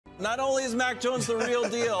Not only is Mac Jones the real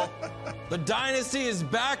deal, the dynasty is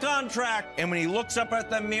back on track. And when he looks up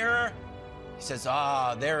at the mirror, he says,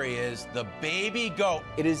 ah, there he is, the baby goat.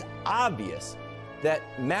 It is obvious that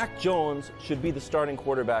Mac Jones should be the starting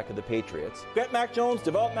quarterback of the Patriots. Get Mac Jones,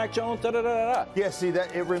 develop Mac Jones, da-da-da-da-da. Yeah, see,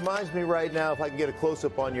 that it reminds me right now, if I can get a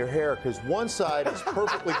close-up on your hair, because one side is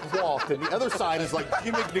perfectly coiffed and the other side is like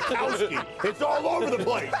Jimmy Nikowski. It's all over the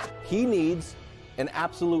place. He needs an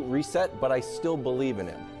absolute reset, but I still believe in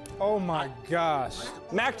him. Oh, my gosh.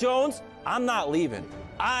 Mac Jones, I'm not leaving.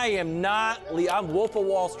 I am not I'm Wolf of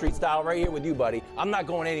Wall Street style right here with you, buddy. I'm not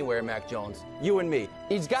going anywhere, Mac Jones. You and me.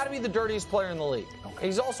 He's got to be the dirtiest player in the league. Okay.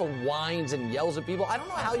 He's also whines and yells at people. I don't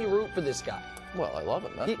know how you root for this guy. Well, I love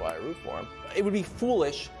him. That's why I root for him. It would be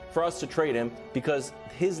foolish for us to trade him because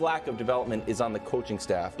his lack of development is on the coaching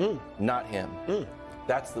staff, not him.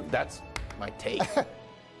 That's my take.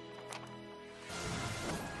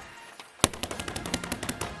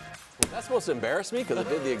 That's supposed to embarrass me because I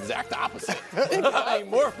did the exact opposite. It got me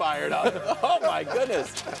more fired up. Oh, my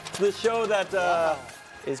goodness. The show that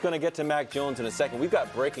is going to get to Mac Jones in a second. We've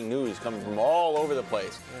got breaking news coming from all over the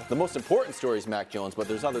place. The most important story is Mac Jones, but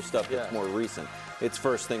there's other stuff that's more recent. It's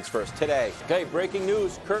first things first. Today, okay, breaking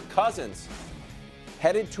news, Kirk Cousins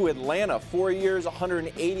headed to Atlanta, 4 years,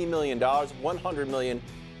 $180 million, $100 million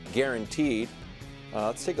guaranteed.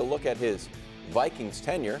 Let's take a look at his Vikings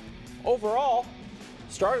tenure. Overall,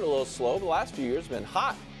 started a little slow. The last few years have been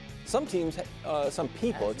hot. Some teams, some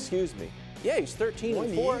people, excuse me. Yeah, he's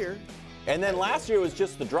 13-4. And then last year was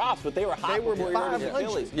just the drops, but they were hot. They were before he hurt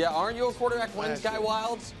Achilles. Yeah, aren't you a quarterback wins guy,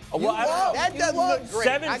 Wildes? Well, that doesn't look great.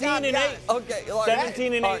 17-8. Okay,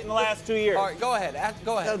 17-8 in the last 2 years. All right, go ahead.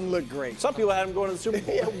 Go ahead. Doesn't look great. Some people had him going to the Super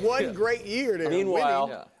Bowl. Yeah, one great year there.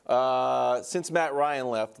 Meanwhile, since Matt Ryan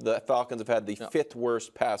left, the Falcons have had the fifth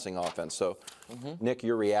worst passing offense. So, Nick,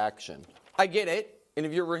 your reaction? I get it. And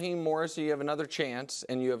if you're Raheem Morris, you have another chance,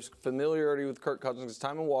 and you have familiarity with Kirk Cousins'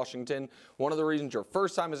 time in Washington. One of the reasons your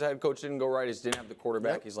first time as a head coach didn't go right is didn't have the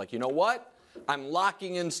quarterback. He's like, you know what? I'm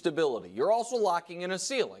locking in stability. You're also locking in a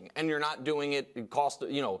ceiling, and you're not doing it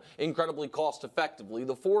incredibly cost effectively.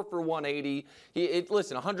 The 4 for 180.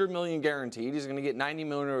 Listen, $100 million guaranteed. He's going to get $90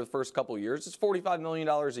 million over the first couple of years. It's $45 million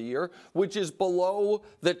a year, which is below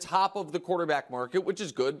the top of the quarterback market, which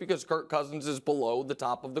is good because Kirk Cousins is below the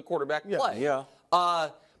top of the quarterback play. Yeah.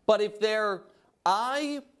 But if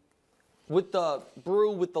with the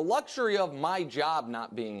luxury of my job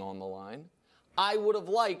not being on the line, I would have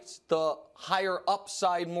liked the higher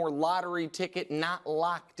upside, more lottery ticket, not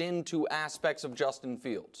locked into aspects of Justin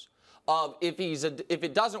Fields. If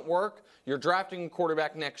it doesn't work, you're drafting a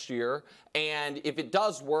quarterback next year, and if it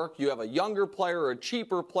does work, you have a younger player or a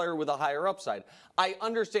cheaper player with a higher upside. I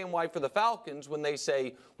understand why for the Falcons, when they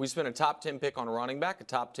say we spent a top 10 pick on a running back, a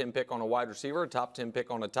top 10 pick on a wide receiver, a top 10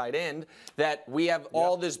 pick on a tight end, that we have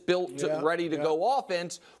all this built ready to go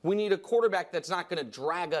offense, we need a quarterback that's not going to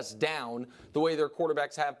drag us down the way their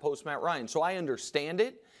quarterbacks have post Matt Ryan. So I understand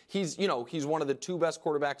it. He's one of the two best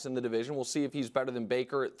quarterbacks in the division. We'll see if he's better than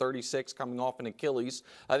Baker at 36 coming off an Achilles.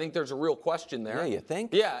 I think there's a real question there. Yeah, you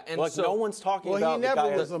think? Yeah. And so no one's talking about he never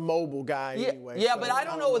was a mobile guy anyway. Yeah, but I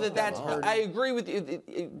don't know that that's – I agree with you.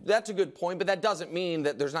 That's a good point, but that doesn't mean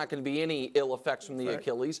that there's not going to be any ill effects from the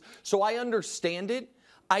Achilles. So I understand it.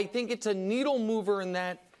 I think it's a needle mover in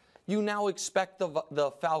that you now expect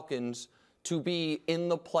the Falcons to be in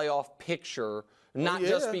the playoff picture – not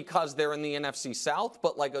just because they're in the NFC South,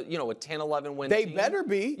 but like a 10-11 win They team. better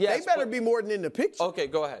be. Yes, they better be more than in the picture. Okay,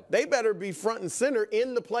 go ahead. They better be front and center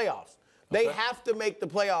in the playoffs. They have to make the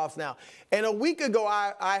playoffs now. And a week ago,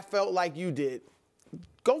 I felt like you did.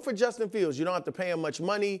 Go for Justin Fields. You don't have to pay him much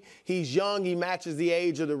money. He's young. He matches the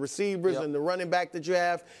age of the receivers and the running back that you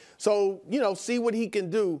have. So, see what he can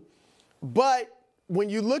do. But when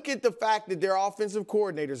you look at the fact that their offensive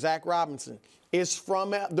coordinator, Zach Robinson, is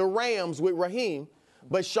from the Rams with Raheem,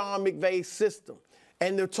 but Sean McVay's system.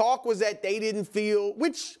 And the talk was that they didn't feel,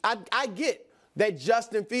 which I get, that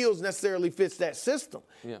Justin Fields necessarily fits that system.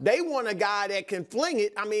 Yeah. They want a guy that can fling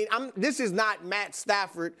it. I mean, this is not Matt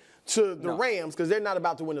Stafford to the Rams because they're not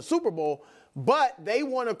about to win the Super Bowl, but they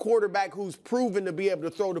want a quarterback who's proven to be able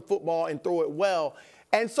to throw the football and throw it well.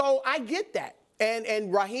 And so I get that.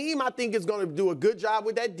 And Raheem, I think, is going to do a good job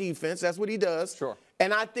with that defense. That's what he does. Sure.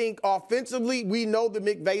 And I think offensively, we know the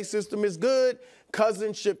McVay system is good.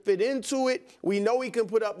 Cousins should fit into it. We know he can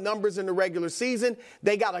put up numbers in the regular season.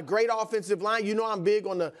 They got a great offensive line. You know I'm big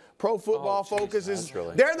on the Pro Football Focus.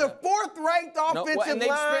 They're the fourth-ranked offensive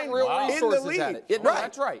line in the league.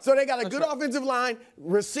 That's right. So they got a good offensive line,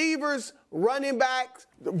 receivers, running backs,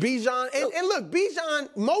 Bijan. And look, Bijan,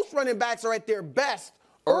 most running backs are at their best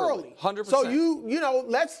Early. 100%. So you know,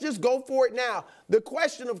 let's just go for it now. The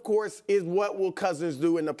question, of course, is what will Cousins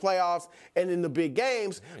do in the playoffs and in the big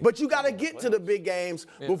games? But you got to get to the big games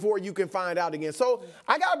before you can find out again. So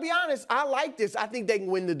I got to be honest, I like this. I think they can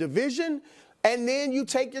win the division, and then you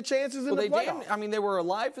take your chances in the playoffs. I mean, they were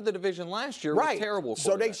alive for the division last year Right. with terrible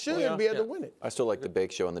So they quarterbacks. should be able to win it. I still like the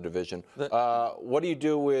bake show in the division. What do you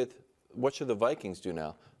do with, what should the Vikings do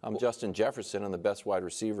now? I'm Justin Jefferson. I'm the best wide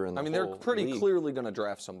receiver in the I mean, whole they're pretty league. clearly going to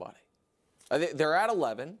draft somebody. They're at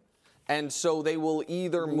 11, and so they will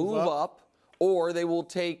either move up or they will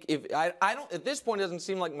take. If I don't at this point, it doesn't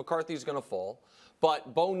seem like McCarthy's going to fall,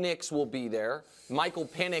 but Bo Nix will be there. Michael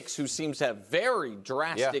Penix, who seems to have very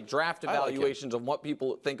drastic draft evaluations of what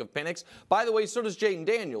people think of Penix. By the way, so does Jaden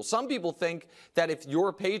Daniels. Some people think that if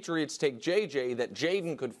your Patriots take JJ, that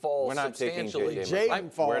Jaden could fall We're not substantially. taking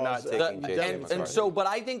Jaden falls. We're not taking JJ. And so, but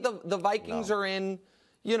I think the Vikings are in.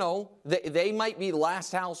 You know, they might be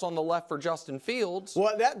last house on the left for Justin Fields.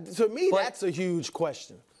 Well, to me, that's a huge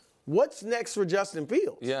question. What's next for Justin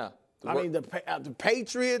Fields? Yeah. I mean, the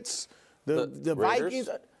Patriots, the Vikings.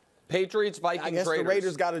 Patriots, Vikings, I guess Raiders. the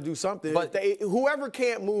Raiders got to do something. But whoever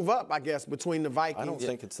can't move up, I guess, between the Vikings I don't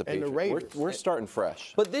think it's the and Patriots. the Raiders. We're starting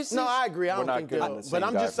fresh. But this No, is, I agree. I We're don't not think good they'll. in the But same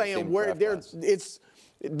I'm guy just from the saying same where draft there's class. it's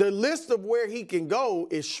the list of where he can go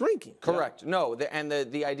is shrinking. correct. No, the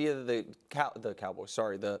idea that the Cowboys,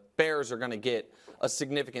 sorry, the Bears are going to get a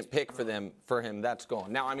significant pick for him, that's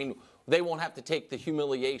gone. Now, I mean, they won't have to take the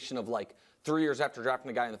humiliation of like 3 years after drafting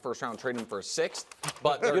a guy in the first round, trading him for a sixth.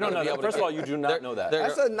 But You don't know that. First of all, you do not know that.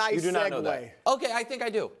 That's a nice You do not know segue. that. Okay, I think I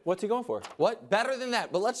do. What's he going for? What? Better than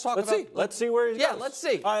that. But let's talk Let's about. see. Let's see where he goes. Yeah, let's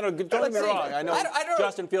see. I don't get Let's me see. wrong. I know I don't-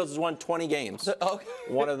 Justin Fields has won 20 games. Okay.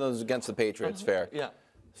 One of those against the Patriots. Fair. Yeah.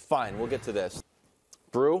 Fine. We'll get to this.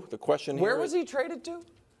 Brew, the question here. Where was he traded to?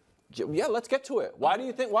 Yeah, let's get to it. Why do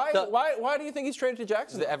you think? Why do you think he's traded to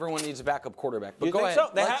Jacksonville? Everyone needs a backup quarterback. But You go think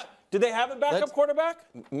ahead. so? Do they have a backup let's- quarterback?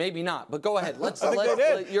 Maybe not, but go ahead. Let's. I think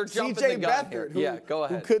they did. You're jumping C.J. the gun here. Beathard, who, Yeah, go who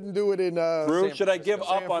ahead. couldn't do it in Brew, San should I give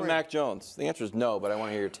Francisco. up San on Fran. Mac Jones? The answer is no, but I want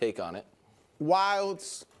to hear your take on it.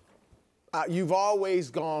 Wildes. You've always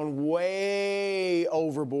gone way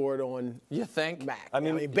overboard on You think? Mac. I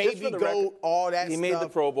mean, baby just for the goat, record, all that he stuff. made the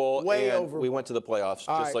Pro Bowl, way and overboard. we went to the playoffs,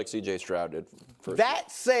 All just right. like C.J. Stroud did. That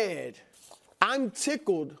said, I'm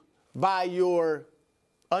tickled by your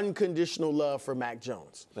unconditional love for Mac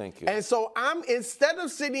Jones. Thank you. And so instead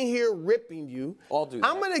of sitting here ripping you, I'll do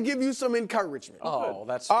I'm that. going to give you some encouragement. Oh,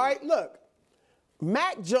 that's all sweet. right. Look,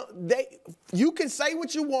 Mac Jones. You can say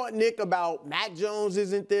what you want, Nick, about Mac Jones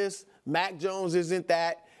isn't this, Mac Jones isn't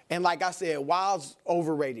that, and like I said, Wildes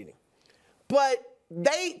overrated him. But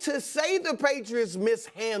to say the Patriots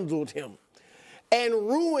mishandled him and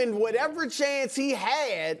ruined whatever chance he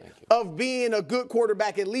had of being a good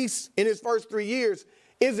quarterback, at least in his first 3 years,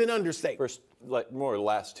 is an understatement. First, like more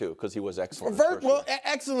last two, because he was excellent.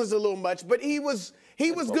 Excellence is a little much, but he was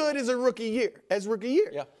good as rookie year.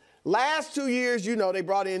 Yeah. Last 2 years, they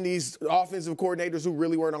brought in these offensive coordinators who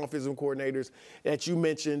really weren't offensive coordinators that you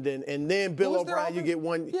mentioned, and then Bill Who's their O'Brien, you get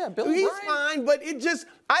one. Yeah, Bill He's O'Brien. fine, but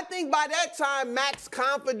I think by that time, Mac's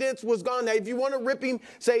confidence was gone. Now, if you want to rip him,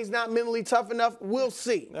 say he's not mentally tough enough, we'll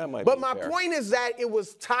see. That might but be my fair. point is that it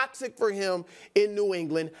was toxic for him in New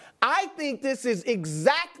England. I think this is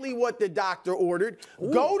exactly what the doctor ordered.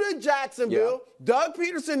 Go to Jacksonville. Yeah. Doug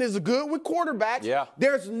Peterson is good with quarterbacks. Yeah.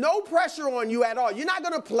 There's no pressure on you at all. You're not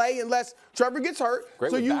going to play unless Trevor gets hurt.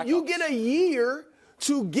 Great so with you backups. get a year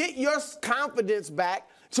to get your confidence back,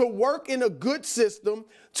 to work in a good system,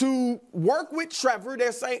 to work with Trevor.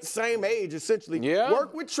 They're same age, essentially. Yeah.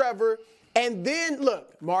 Work with Trevor. And then,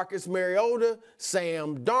 look, Marcus Mariota,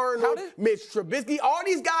 Sam Darnold, Mitch Trubisky, all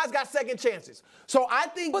these guys got second chances. So I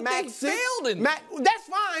think But Mac they failed in Mac, that's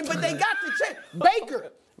fine, but they got the chance.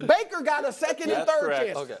 Baker got a second and That's third correct.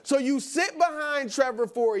 chance. Okay. So you sit behind Trevor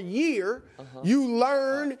for a year, you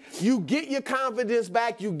learn, you get your confidence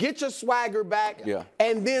back, you get your swagger back, Yeah.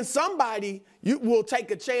 and then somebody will take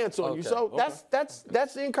a chance on you. So that's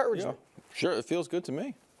the encouragement. Sure, it feels good to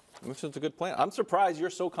me. This is a good plan. I'm surprised you're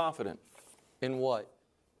so confident. In what?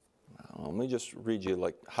 Let me just read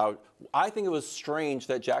you how I think it was strange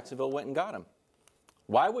that Jacksonville went and got him.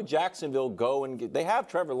 Why would Jacksonville go and they have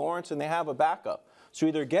Trevor Lawrence and they have a backup? So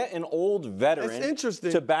either get an old veteran That's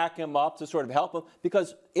interesting. to back him up to sort of help him,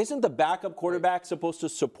 because isn't the backup quarterback supposed to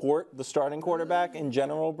support the starting quarterback in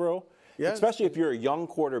general, bro? Yes. Especially if you're a young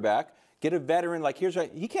quarterback, get a veteran.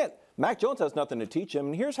 Mac Jones has nothing to teach him,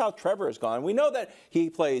 and here's how Trevor has gone. We know that he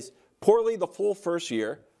plays poorly the full first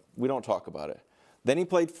year. We don't talk about it. Then he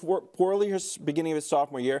played poorly his beginning of his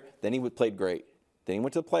sophomore year. Then he played great. Then he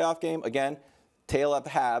went to the playoff game again. Tail at the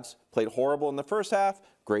halves, played horrible in the first half,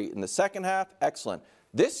 great in the second half, excellent.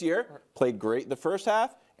 This year, played great in the first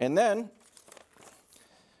half, and then,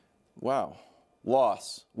 wow,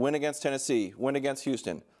 loss. Win against Tennessee, win against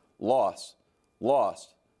Houston, loss,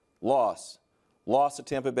 lost, loss, loss to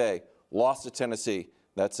Tampa Bay, lost to Tennessee.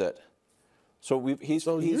 That's it. So he's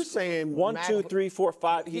saying 1, 2, 3, 4,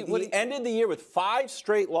 5. He ended the year with 5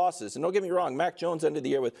 straight losses. And don't get me wrong, Mac Jones ended the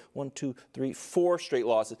year with 1, 2, 3, 4 straight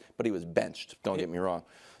losses, but he was benched. Don't get me wrong.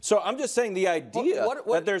 So I'm just saying the idea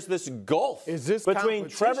that there's this gulf between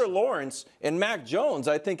Trevor Lawrence and Mac Jones,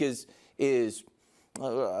 I think is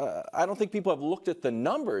I don't think people have looked at the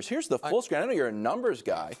numbers. Here's the full screen. I know you're a numbers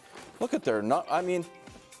guy. Look at their I mean.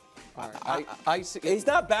 I see. He's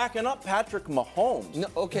not backing up Patrick Mahomes. No,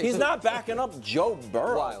 okay. He's not backing up Joe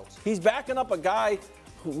Burrow. Wildes. He's backing up a guy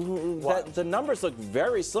that the numbers look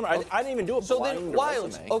very similar. Okay. I didn't even do a blind Wildes.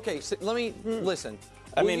 resume. Okay, so let me listen.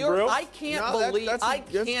 I mean, Brew, I can't believe I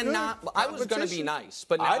cannot. I was going to be nice,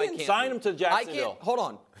 but now I didn't sign him to Jacksonville. Hold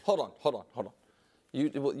on.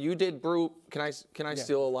 You did, Brew. Can I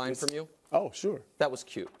steal a line from you? Oh, sure. That was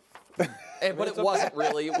cute. But it wasn't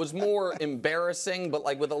really. It was more embarrassing, but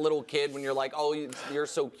like with a little kid when you're like, oh, you're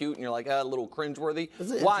so cute, and you're like, a little cringeworthy.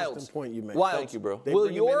 Wildes, point you made. Wildes, thank you, bro.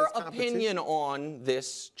 Will your opinion on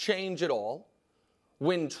this change at all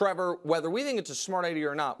when Trevor, whether we think it's a smart idea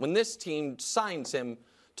or not, when this team signs him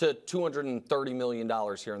to $230 million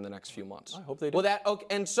here in the next few months? I hope they do. Well,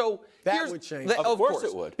 and so that would change. Of course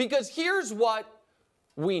it would. Because here's what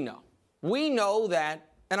we know. We know that.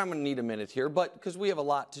 And I'm going to need a minute here, but because we have a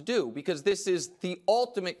lot to do, because this is the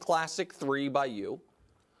ultimate classic 3 by you.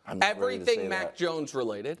 I'm not Everything ready to say Mac Jones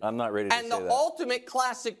related. I'm not ready to say that. And the ultimate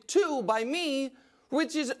classic 2 by me,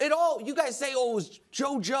 which is it all. You guys say, oh, it was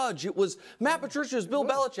Joe Judge, it was Matt Patricia, it was Bill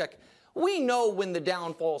Belichick. We know when the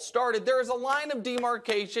downfall started. There is a line of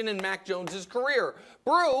demarcation in Mac Jones's career.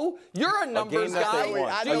 Brew, you're a numbers guy.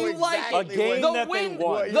 Do you like a game the that win? they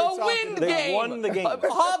won? The win game. They won the game.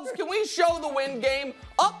 Hobbs, can we show the win game?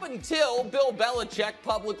 Up until Bill Belichick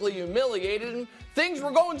publicly humiliated him, things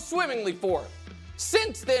were going swimmingly for him.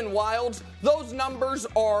 Since then, Wildes, those numbers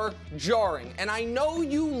are jarring. And I know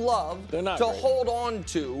you love to hold on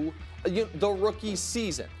to the rookie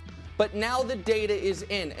season. But now the data is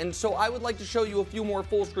in, and so I would like to show you a few more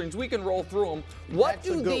full screens. We can roll through them. What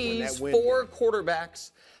do these 4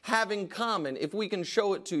 quarterbacks have in common? If we can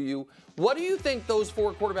show it to you, what do you think those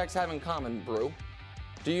 4 quarterbacks have in common, Brew?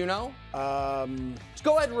 Do you know? Let's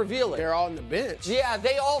go ahead and reveal it. They're all on the bench. Yeah,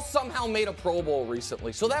 they all somehow made a Pro Bowl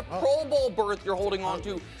recently. So that Pro Bowl berth you're holding on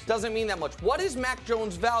to doesn't mean that much. What is Mac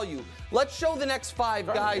Jones' value? Let's show the next 5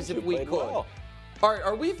 guys if we could. Well.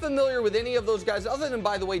 Are we familiar with any of those guys, other than,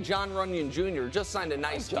 by the way, John Runyon Jr. just signed a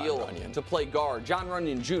nice deal to play guard. John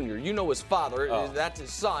Runyon Jr., you know his father. That's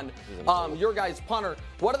his son. Your guy's punter.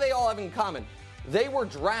 What do they all have in common? They were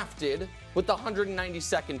drafted with the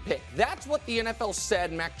 192nd pick. That's what the NFL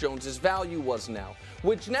said Mac Jones' value was now,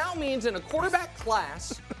 which now means in a quarterback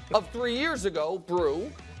class of 3 years ago,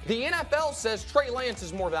 Brew, the NFL says Trey Lance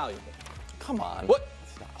is more valuable. Come on. What?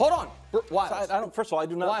 Hold on. Wildes. First of all, I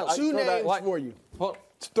do not. Wildes. 2 names for you. Well,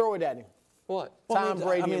 throw it at him. What? Tom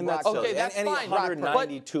Brady and Brock. Okay, that's fine.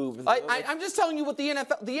 192. I'm just telling you what the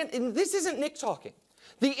NFL. This isn't Nick talking.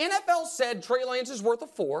 The NFL said Trey Lance is worth a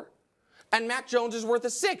 4, and Mac Jones is worth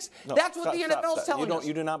a 6. No, that's what the NFL's telling us.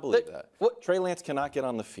 You do not believe that. What? Trey Lance cannot get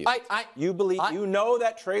on the field. You know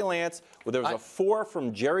that Trey Lance. Well, there was a 4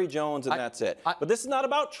 from Jerry Jones, and that's it. But this is not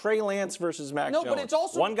about Trey Lance versus Mac Jones. No, but it's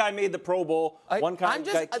also one guy made the Pro Bowl. One guy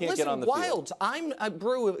can't get on the field. Wildes,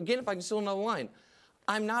 Brew, again, if I can steal another line,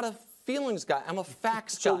 I'm not a feelings guy. I'm a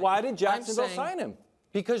facts guy. So why did Jacksonville sign him?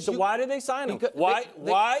 Because why did they sign him?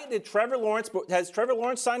 Why did Trevor Lawrence? Has Trevor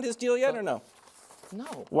Lawrence signed his deal yet or no?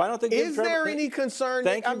 No. Why don't they give Is Trevor? there any concern?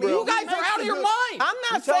 Thank you, bro. You guys are out of your mind. I'm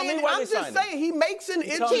not saying. I'm just saying he makes an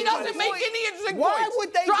interesting. He doesn't make any interesting points. Why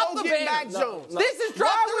would they go get Mac Jones? This is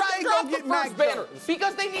drop the first banner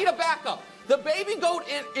because they need a backup. The baby goat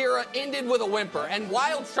era ended with a whimper, and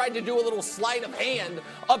Wildes tried to do a little sleight of hand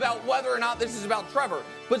about whether or not this is about Trevor.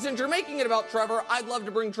 But since you're making it about Trevor, I'd love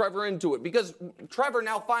to bring Trevor into it because Trevor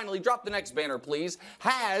now finally, drop the next banner, please,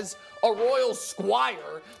 has a royal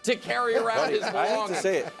squire to carry around his belongings. I hate to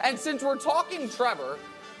say it. And since we're talking Trevor,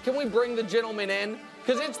 can we bring the gentleman in?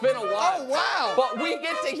 Because it's been a while. Oh, wow. But we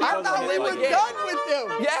get to hear I thought we were done with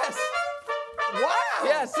them. Yes. Wow.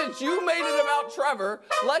 Yeah, since you made it about Trevor,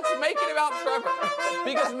 let's make it about Trevor.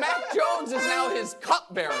 Because Mac Jones is now his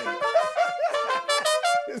cupbearer.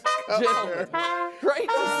 Gentlemen, great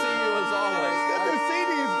to see you as always. Good to see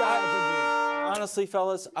these guys again. Honestly,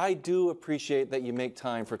 fellas, I do appreciate that you make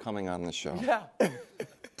time for coming on the show. Yeah.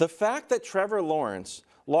 The fact that Trevor Lawrence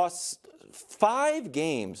lost 5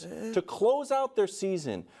 games to close out their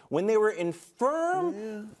season when they were in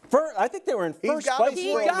I think they were in first place.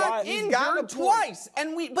 He got injured twice,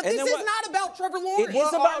 but this is not about Trevor Lawrence. It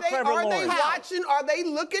is about Trevor Lawrence. Are they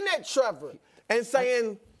looking at Trevor and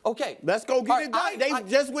saying, okay, let's go get it done? They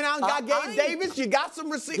just went out and got Gabe Davis. You got some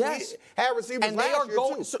receivers. Yes. Had receivers and they are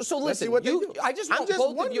going. too. So listen, I just want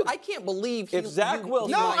both of you. I can't believe if Zach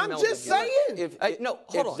Wilson. No, I'm just saying.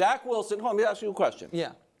 Hold on. Zach Wilson. Hold on, let me ask you a question.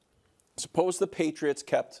 Yeah. Suppose the Patriots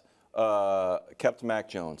kept Mac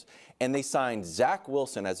Jones and they signed Zach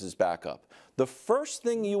Wilson as his backup. The first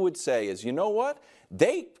thing you would say is, you know what?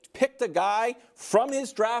 They picked a guy from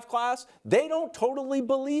his draft class. They don't totally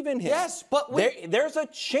believe in him. Yes, but there's a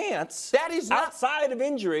chance that is not, outside of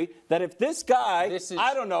injury that if this guy,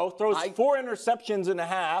 I don't know, throws 4 interceptions and a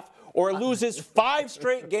half or loses 5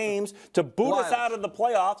 straight games to boot us out of the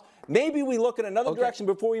playoffs, maybe we look in another direction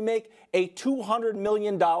before we make a $200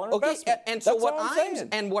 million investment. And so what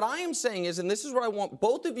I am saying is, and this is what I want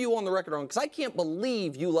both of you on the record on, because I can't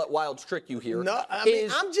believe you let Wildes trick you here. No, I mean,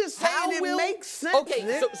 I'm just saying it makes sense.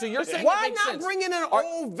 Okay, so you're saying why it makes sense. not bring in an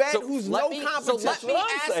old vet who's no competition? So let me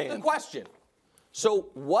ask the question. So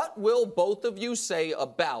what will both of you say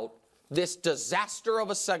about this disaster of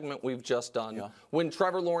a segment we've just done when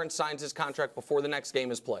Trevor Lawrence signs his contract before the next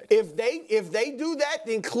game is played? If they do that,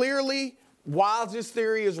 then clearly Wildes'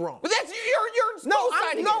 theory is wrong. But that's you're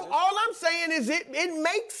all I'm saying is it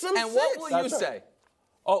makes some sense. And what will you say?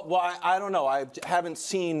 Oh, well, I don't know. I haven't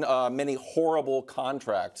seen many horrible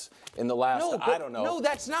contracts in the last, I don't know. No,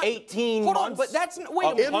 that's not 18 hold months. On, but that's wait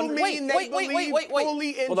a minute. It'll mean they believe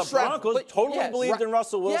fully in Well, the Broncos totally believed in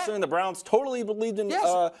Russell Wilson. Yeah. The Browns totally believed in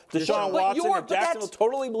Deshaun Watson. And Jacksonville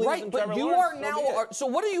totally believes in Trevor Lawrence. But you are now. So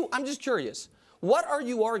what are you? I'm just curious. What are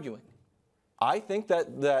you arguing? I think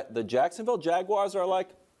that the Jacksonville Jaguars are like,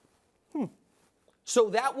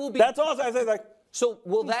 So that will be. That's all I say. Like. So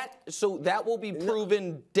that will be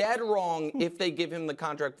proven dead wrong if they give him the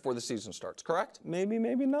contract before the season starts, correct? Maybe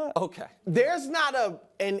not. Okay. There's not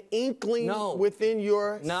an inkling within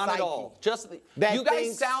your not psyche at all. Just you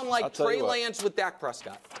guys sound like Trey Lance with Dak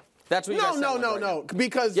Prescott. That's what you guys sound like. No.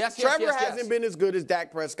 Because Trevor hasn't been as good as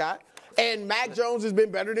Dak Prescott, and Mac Jones has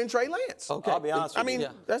been better than Trey Lance. Okay. I'll be honest with you.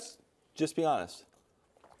 That's just be honest.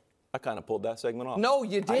 I kind of pulled that segment off. No,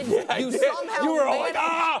 you didn't. You somehow you were all like,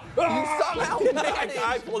 you somehow managed.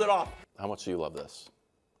 I pulled it off. How much do you love this?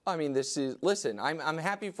 I mean, listen, I'm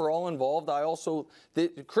happy for all involved.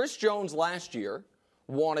 Chris Jones last year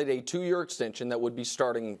wanted a 2-year extension that would be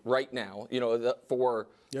starting right now, for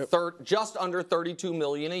just under $32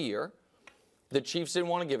 million a year. The Chiefs didn't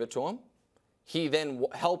want to give it to him. He then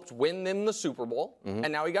helped win them the Super Bowl,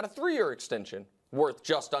 and now he got a 3-year extension worth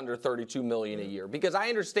just under $32 million a year. Because I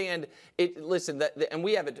understand it. Listen, and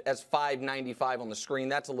we have it as $5.95 on the screen.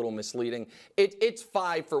 That's a little misleading. It's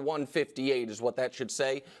 $5 for $158 is what that should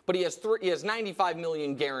say. But he has $95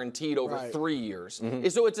 million guaranteed over 3 years.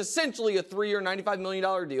 So it's essentially a 3-year, $95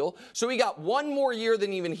 million deal. So he got 1 more year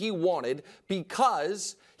than even he wanted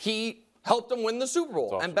because he helped him win the Super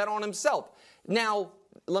Bowl and bet on himself. Now,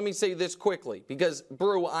 let me say this quickly, because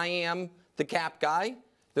Brew, I am the cap guy.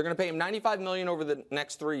 They're going to pay him $95 million over the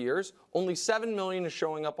next 3 years. Only $7 million is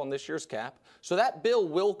showing up on this year's cap. So that bill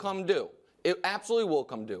will come due. It absolutely will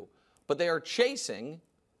come due. But they are chasing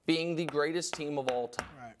being the greatest team of all time.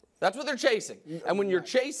 Right. That's what they're chasing. And when you're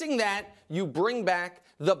chasing that, you bring back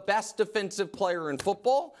the best defensive player in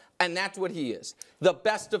football, and that's what he is. The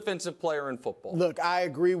best defensive player in football. Look, I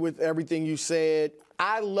agree with everything you said.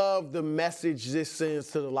 I love the message this sends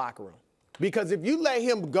to the locker room. Because if you let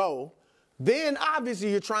him go, then obviously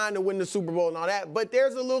you're trying to win the Super Bowl and all that. But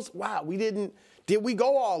there's a little, did we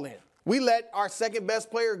go all in? We let our second best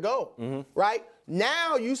player go, right?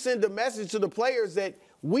 Now you send a message to the players that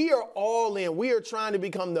we are all in. We are trying to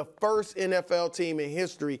become the first NFL team in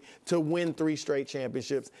history to win 3 straight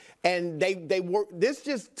championships. And they work. This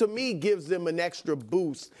just, to me, gives them an extra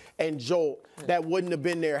boost and jolt that wouldn't have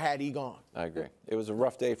been there had he gone. I agree. It was a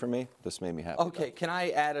rough day for me. This made me happy. Okay, can I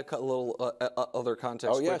add a little other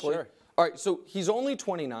context quickly? Oh, yeah, sure. All right, so he's only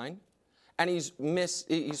 29, and he's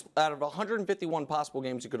out of 151 possible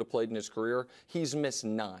games he could have played in his career, he's missed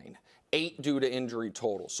 9. 8 due to injury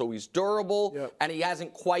total. So he's durable, and he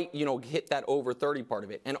hasn't quite, hit that over 30 part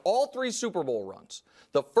of it. And all 3 Super Bowl runs.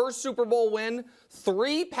 The first Super Bowl win,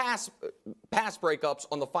 3 pass breakups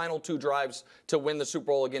on the final 2 drives to win the Super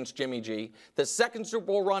Bowl against Jimmy G. The second Super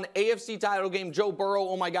Bowl run, AFC title game, Joe Burrow,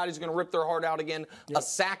 oh my God, he's going to rip their heart out again. A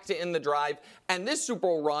sack to end the drive. And this Super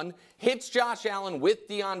Bowl run hits Josh Allen with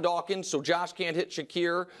Deion Dawkins, so Josh can't hit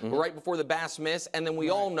Shakir right before the Bass miss. And then we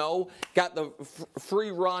all know, got the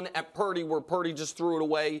free run at Purdy where Purdy just threw it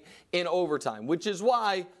away in overtime, which is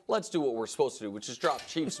why let's do what we're supposed to do, which is drop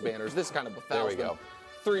Chiefs banners. This kind of befouls There we go.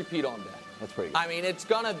 Three-peat on that. That's pretty good. I mean, it's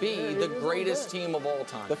going to be the greatest team of all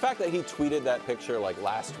time. The fact that he tweeted that picture like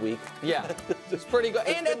last week. Yeah, it's pretty good.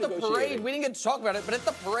 And at the negotiating. parade, we didn't get to talk about it, but at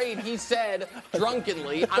the parade, he said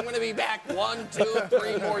drunkenly, I'm going to be back 1, 2,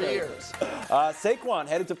 3 more years. Saquon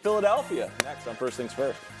headed to Philadelphia next on First Things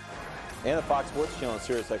First. And the Fox Sports Channel on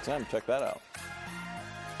SiriusXM. Check that out.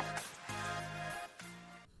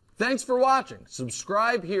 Thanks for watching.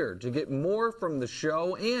 Subscribe here to get more from the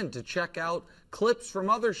show and to check out clips from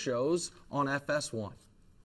other shows on FS1.